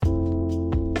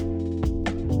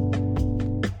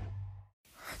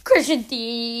Christian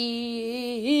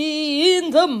tea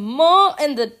in the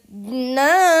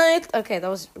night. Okay, that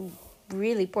was a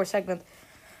really poor segment.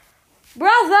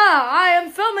 Brother, I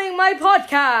am filming my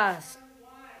podcast.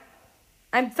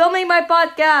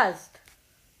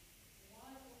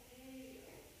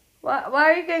 Why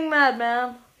are you getting mad,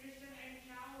 man?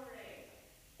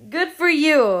 Good for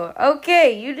you.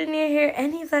 Okay, you didn't hear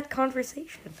any of that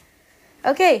conversation.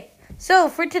 Okay, so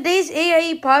for today's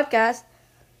AIE podcast,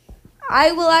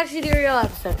 I will actually do a real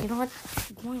episode. You know what?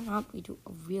 Why not we do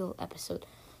a real episode?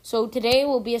 So today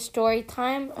will be a story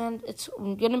time, and it's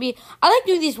gonna be. I like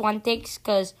doing these one takes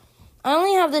because I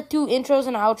only have the 2 intros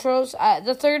and outros.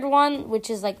 The third one, which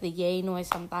is like the yay noise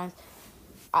sometimes,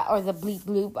 or the bleep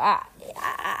bloop.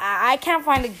 I can't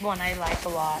find one I like a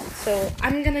lot, so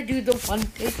I'm gonna do the one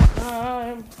take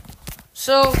time.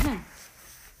 So,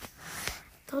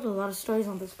 told a lot of stories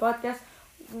on this podcast.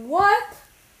 What?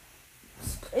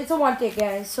 It's a one take,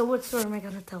 guys. So what story am I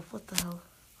gonna tell? What the hell?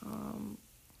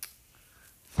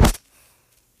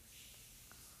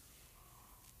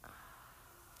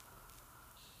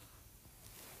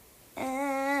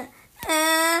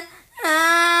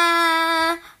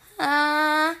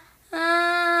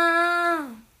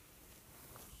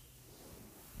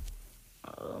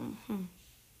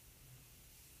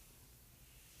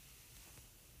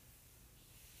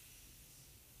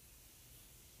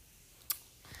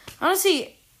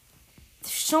 Honestly,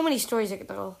 there's so many stories I could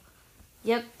tell,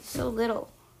 yet so little.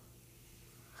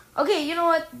 Okay, you know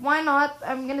what? Why not?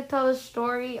 I'm gonna tell the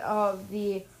story of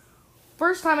the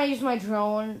first time I used my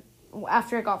drone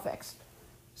after it got fixed.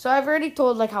 So I've already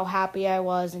told like how happy I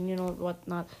was and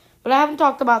whatnot, but I haven't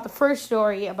talked about the first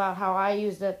story about how I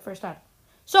used it first time.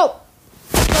 So,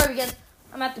 story begins.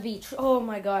 I'm at the beach. Oh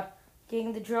my god,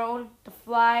 getting the drone to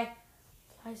flies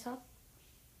up.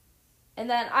 And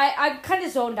then I kind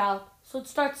of zoned out, so it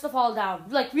starts to fall down,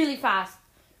 like, really fast.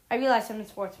 I realized I'm in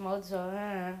sports mode, so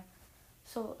it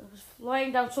was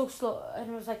flying down so slow,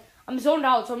 and it was like, I'm zoned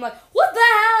out, so I'm like, what the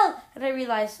hell? And I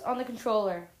realized on the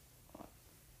controller,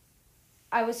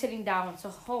 I was sitting down,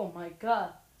 so, oh my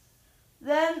god.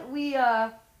 Then we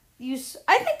use,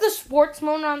 I think the sports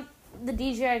mode on the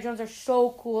DJI drones are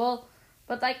so cool,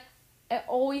 but, like, I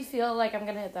always feel like I'm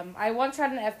gonna hit them. I once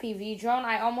tried an FPV drone,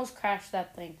 I almost crashed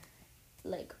that thing.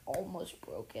 Like, almost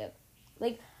broke it.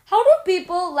 Like, how do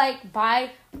people, like,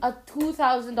 buy a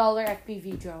 $2,000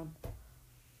 FPV drone?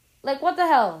 Like, what the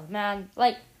hell, man?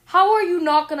 Like, how are you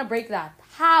not gonna break that?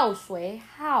 How, Sway?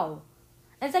 How?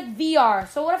 And it's like VR.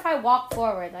 So what if I walk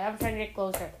forward? Like, I'm trying to get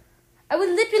closer. I would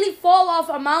literally fall off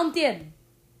a mountain.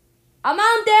 A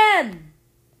mountain!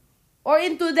 Or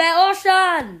into the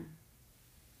ocean!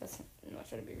 I'm not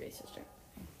trying to be racist, right?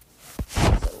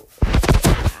 So,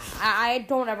 I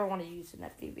don't ever want to use an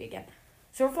FPV again.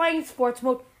 So we're flying in sports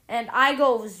mode, and I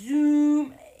go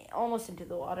zoom almost into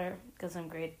the water because I'm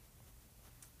great.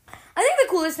 I think the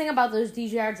coolest thing about those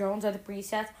DJI drones are the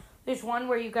presets. There's one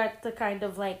where you got the kind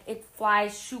of like, it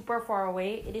flies super far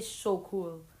away. It is so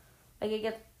cool. Like, it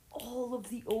gets all of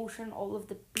the ocean, all of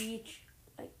the beach.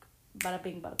 Like, bada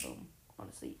bing, bada boom,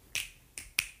 honestly.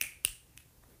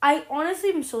 I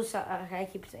honestly am so sad. I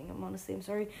keep saying I'm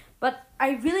sorry. But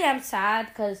I really am sad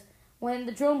because when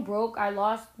the drone broke, I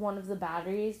lost one of the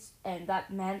batteries, and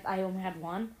that meant I only had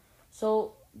one.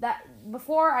 So that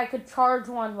before I could charge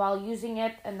one while using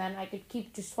it, and then I could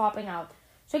keep just swapping out.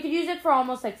 So I could use it for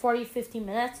almost like 40, 50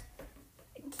 minutes.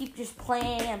 Keep just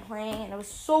playing, and it was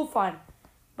so fun.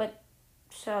 But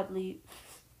sadly,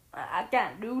 I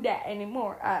can't do that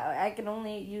anymore. I can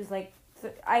only use like,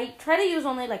 I try to use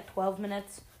only like 12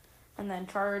 minutes and then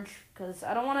charge, because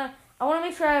I want to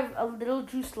make sure I have a little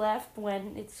juice left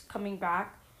when it's coming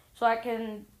back, so I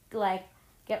can like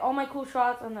get all my cool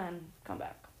shots and then come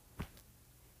back.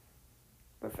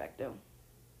 Perfecto.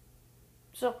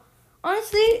 So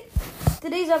honestly,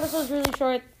 today's episode is really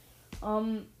short.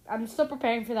 I'm still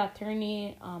preparing for that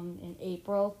tourney in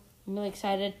April. I'm really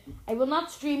excited. I will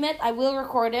not stream it. I will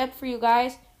record it for you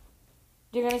guys.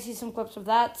 You're gonna see some clips of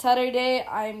that. Saturday,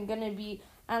 I'm gonna be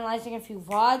analyzing a few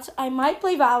VODs. I might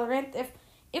play Valorant.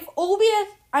 If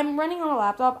OBS, I'm running on a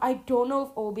laptop. I don't know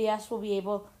if OBS will be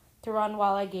able to run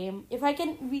while I game. If I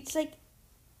can reach like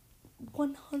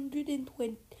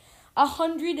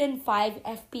 105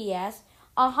 FPS,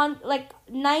 like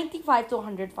 95 to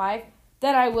 105,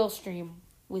 then I will stream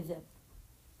with it.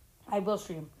 I will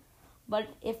stream. But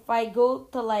if I go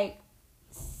to like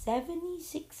 70,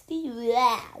 60,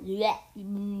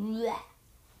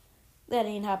 that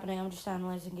ain't happening. I'm just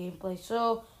analyzing gameplay.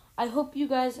 So I hope you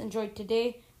guys enjoyed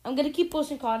today. I'm gonna keep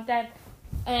posting content.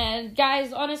 And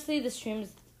guys, honestly, the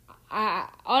streams,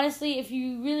 honestly, if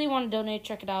you really want to donate,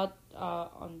 check it out.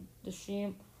 on the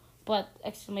stream, but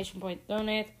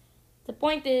 !donate. The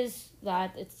point is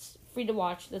that it's free to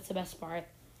watch. That's the best part.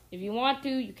 If you want to,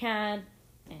 you can.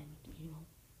 And,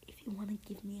 if you want to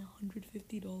give me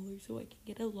 $150 so I can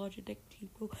get a Logitech G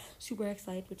Pro Super X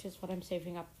Lite, which is what I'm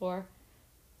saving up for,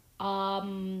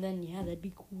 then yeah, that'd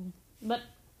be cool. But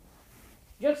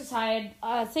jokes aside,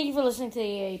 thank you for listening to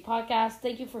the podcast.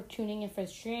 Thank you for tuning in for the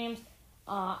streams.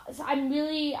 So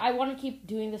I want to keep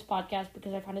doing this podcast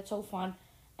because I find it so fun.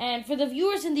 And for the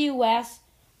viewers in the US,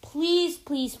 please,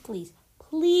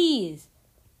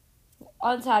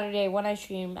 on Saturday when I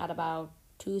stream at about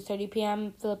 2:30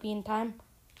 p.m. Philippine time,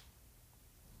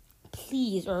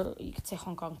 please, or you could say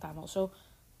Hong Kong time also,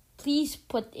 please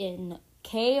put in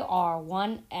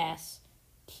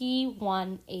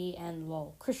KR1ST1AN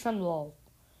LOL, Christian LOL.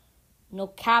 No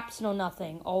caps, no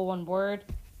nothing, all one word,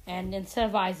 and instead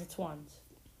of I's, it's ones.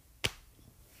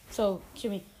 So,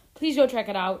 please go check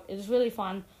it out. It's really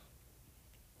fun.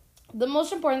 The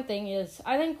most important thing is,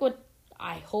 I think what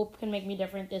I hope can make me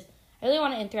different is, I really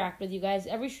want to interact with you guys.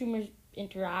 Every streamer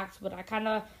interacts, but I kind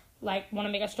of, want to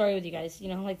make a story with you guys,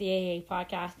 like the AA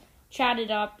podcast. Chat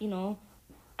it up,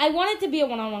 I want it to be a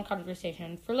one-on-one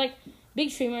conversation. For,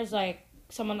 big streamers,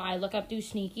 someone I look up to,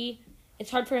 Sneaky, it's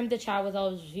hard for him to chat with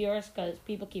all his viewers because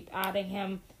people keep adding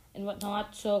him and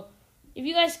whatnot. So, if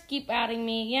you guys keep adding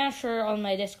me, yeah, sure, on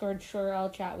my Discord, sure, I'll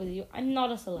chat with you. I'm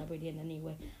not a celebrity in any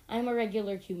way. I'm a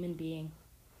regular human being.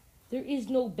 There is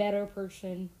no better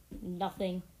person.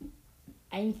 Nothing.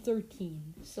 I'm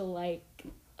 13. So,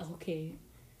 okay.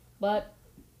 But,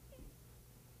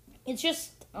 it's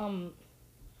just, I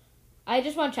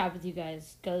just want to chat with you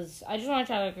guys. Because I just want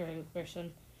to chat like a regular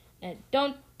person. And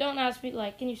don't ask me,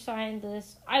 can you sign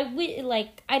this? I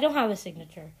don't have a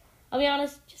signature. I'll be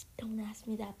honest, just don't ask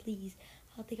me that, please.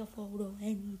 I'll take a photo,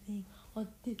 anything, on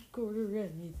Discord or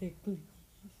anything, please.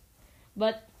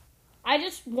 But I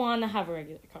just want to have a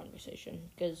regular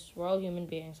conversation, because we're all human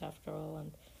beings after all,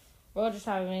 and we're all just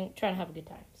trying to have a good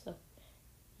time. So,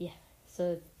 yeah.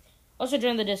 So, also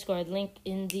join the Discord. Link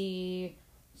in the...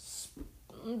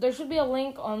 There should be a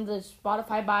link on the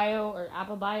Spotify bio or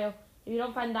Apple bio. If you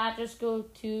don't find that, just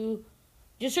search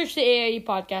the AIE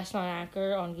podcast on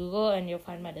Anchor on Google, and you'll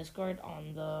find my Discord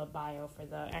on the bio for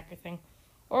the Anchor thing.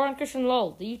 Or on Christian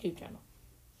LOL, the YouTube channel.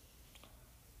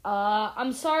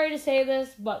 I'm sorry to say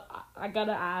this, but I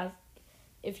gotta ask.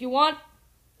 If you want,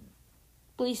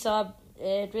 please sub.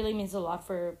 It really means a lot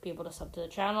for people to sub to the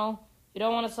channel. If you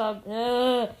don't want to sub,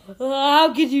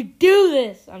 how could you do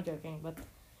this? I'm joking, but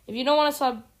if you don't want to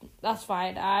sub, that's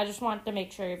fine. I just want to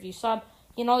make sure if you sub,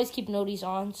 you can always keep noties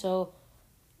on, so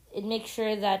it makes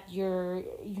sure that you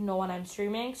know when I'm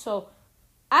streaming. So,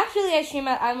 actually,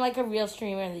 I'm a real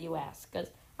streamer in the US, because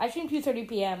I stream 2:30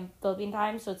 p.m. Philippine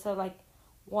time, so it's at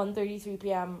 1:33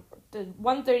 p.m. to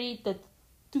 1:30 to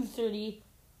 2:30,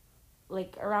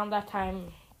 around that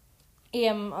time,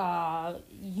 a.m.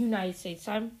 United States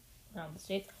time, around the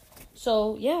States.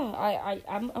 So, yeah,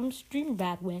 I'm streaming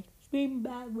bad way.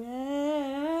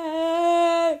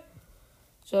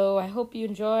 So, I hope you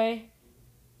enjoy.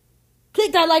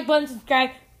 Click that like button,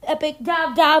 subscribe, epic,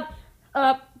 dab.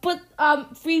 Put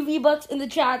free V-Bucks in the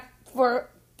chat for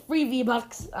free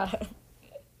V-Bucks.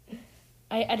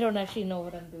 I don't actually know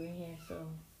what I'm doing here, so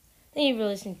thank you for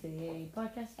listening to the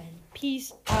podcast, and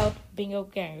peace out, Bingo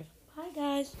Gangers. Bye,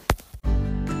 guys.